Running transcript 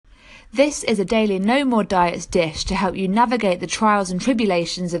This is a daily No More Diets dish to help you navigate the trials and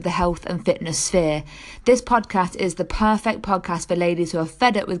tribulations of the health and fitness sphere. This podcast is the perfect podcast for ladies who are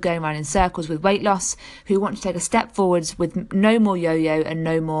fed up with going around in circles with weight loss, who want to take a step forwards with no more yo-yo and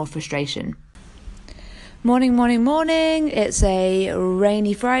no more frustration. Morning. It's a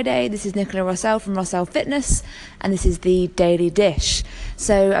rainy Friday. This is Nicola Rossell from Rossell Fitness, and this is the Daily Dish.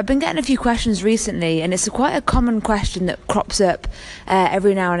 So I've been getting a few questions recently, and it's quite a common question that crops up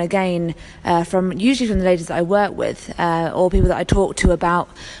every now and again usually from the ladies that I work with or people that I talk to about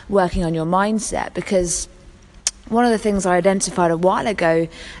working on your mindset, because one of the things I identified a while ago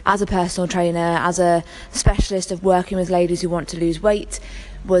as a personal trainer, as a specialist of working with ladies who want to lose weight,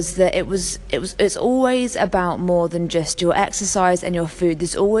 was that it's always about more than just your exercise and your food.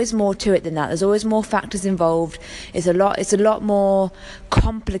 There's always more to it than that. There's always more factors involved. It's a lot more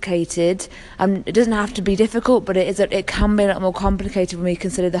complicated. It doesn't have to be difficult, but it can be a lot more complicated when we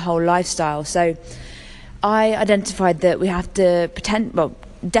consider the whole lifestyle. So I identified that we have to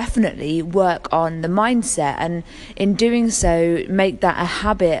definitely work on the mindset, and in doing so make that a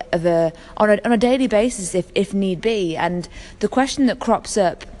habit on a daily basis if need be. And the question that crops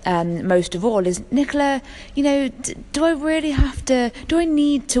up most of all is, Nicola, do I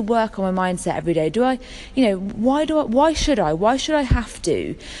need to work on my mindset every day? Why should I have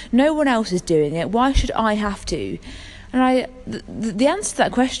to? No one else is doing it. Why should I have to? And the answer to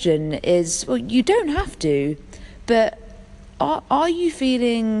that question is, well, you don't have to, but are you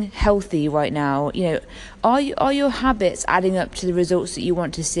feeling healthy right now? Are your habits adding up to the results that you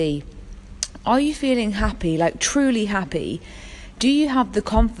want to see? Are you feeling happy, like truly happy? Do you have the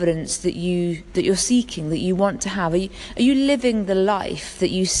confidence that you're seeking, that you want to have? Are you living the life that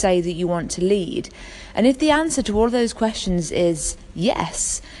you say that you want to lead? And if the answer to all of those questions is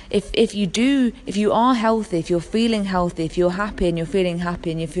yes, if you are healthy, if you're feeling healthy, if you're happy and you're feeling happy,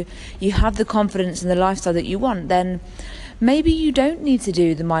 and if you have the confidence and the lifestyle that you want, then maybe you don't need to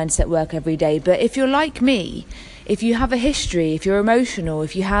do the mindset work every day. But if you're like me, if you have a history, if you're emotional,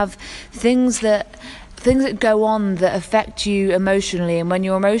 if you have things that go on that affect you emotionally, and when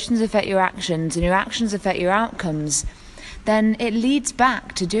your emotions affect your actions and your actions affect your outcomes, then it leads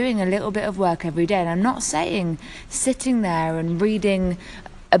back to doing a little bit of work every day. And I'm not saying sitting there and reading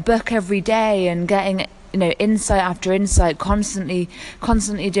a book every day and getting insight after insight, constantly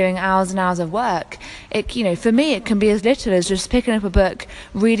doing hours and hours of work. For me, it can be as little as just picking up a book,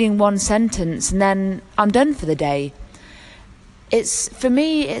 reading one sentence, and then I'm done for the day. For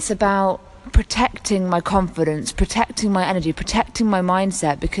me, it's about protecting my confidence, protecting my energy, protecting my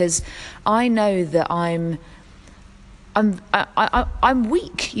mindset, because I know that I'm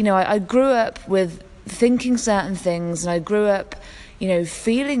weak. I grew up with thinking certain things, and I grew up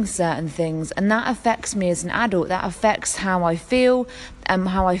feeling certain things, and that affects me as an adult. That affects how I feel, and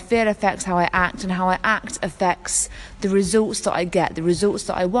how I feel affects how I act, and how I act affects the results that I get, the results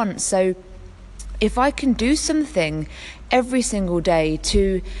that I want. So if I can do something every single day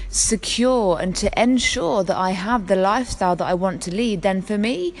to secure and to ensure that I have the lifestyle that I want to lead, then for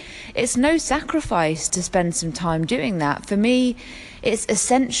me, it's no sacrifice to spend some time doing that. For me, it's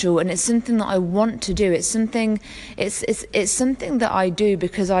essential, and it's something that I want to do. It's something that I do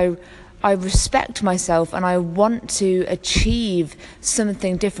because I respect myself, and I want to achieve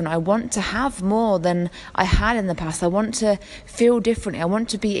something different. I want to have more than I had in the past. I want to feel differently. I want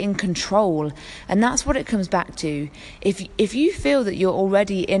to be in control. And that's what it comes back to. If you feel that you're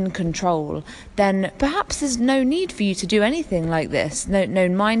already in control, then perhaps there's no need for you to do anything like this. No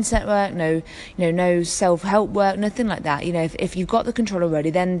mindset work, no self-help work, nothing like that. If you've got the control already,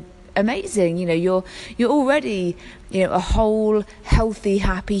 then amazing. You're already a whole, healthy,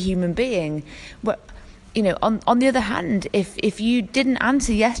 happy human being. But on the other hand, if you didn't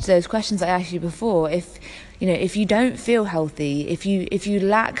answer yes to those questions I asked you before, if you don't feel healthy, if you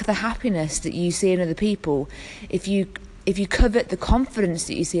lack the happiness that you see in other people, if you covet the confidence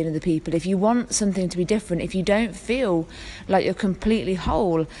that you see in other people, if you want something to be different, if you don't feel like you're completely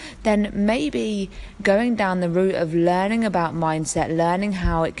whole, then maybe going down the route of learning about mindset, learning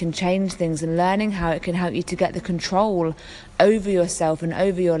how it can change things, and learning how it can help you to get the control over yourself and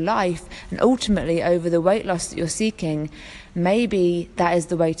over your life, and ultimately over the weight loss that you're seeking, maybe that is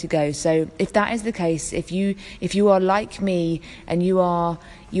the way to go. So if that is the case, if you are like me, and you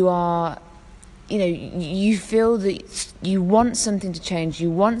feel that you want something to change, you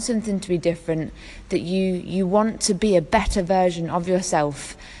want something to be different, that you want to be a better version of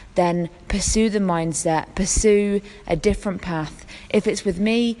yourself, then pursue the mindset, pursue a different path. If it's with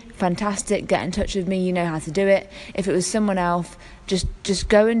me, fantastic, get in touch with me, you know how to do it. If it was someone else, just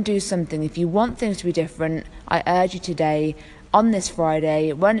go and do something. If you want things to be different, I urge you today, on this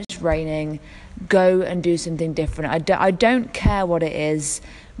Friday, when it's raining, go and do something different. I don't care what it is,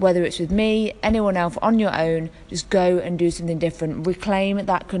 whether it's with me, anyone else, on your own. Just go and do something different. Reclaim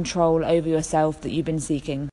that control over yourself that you've been seeking.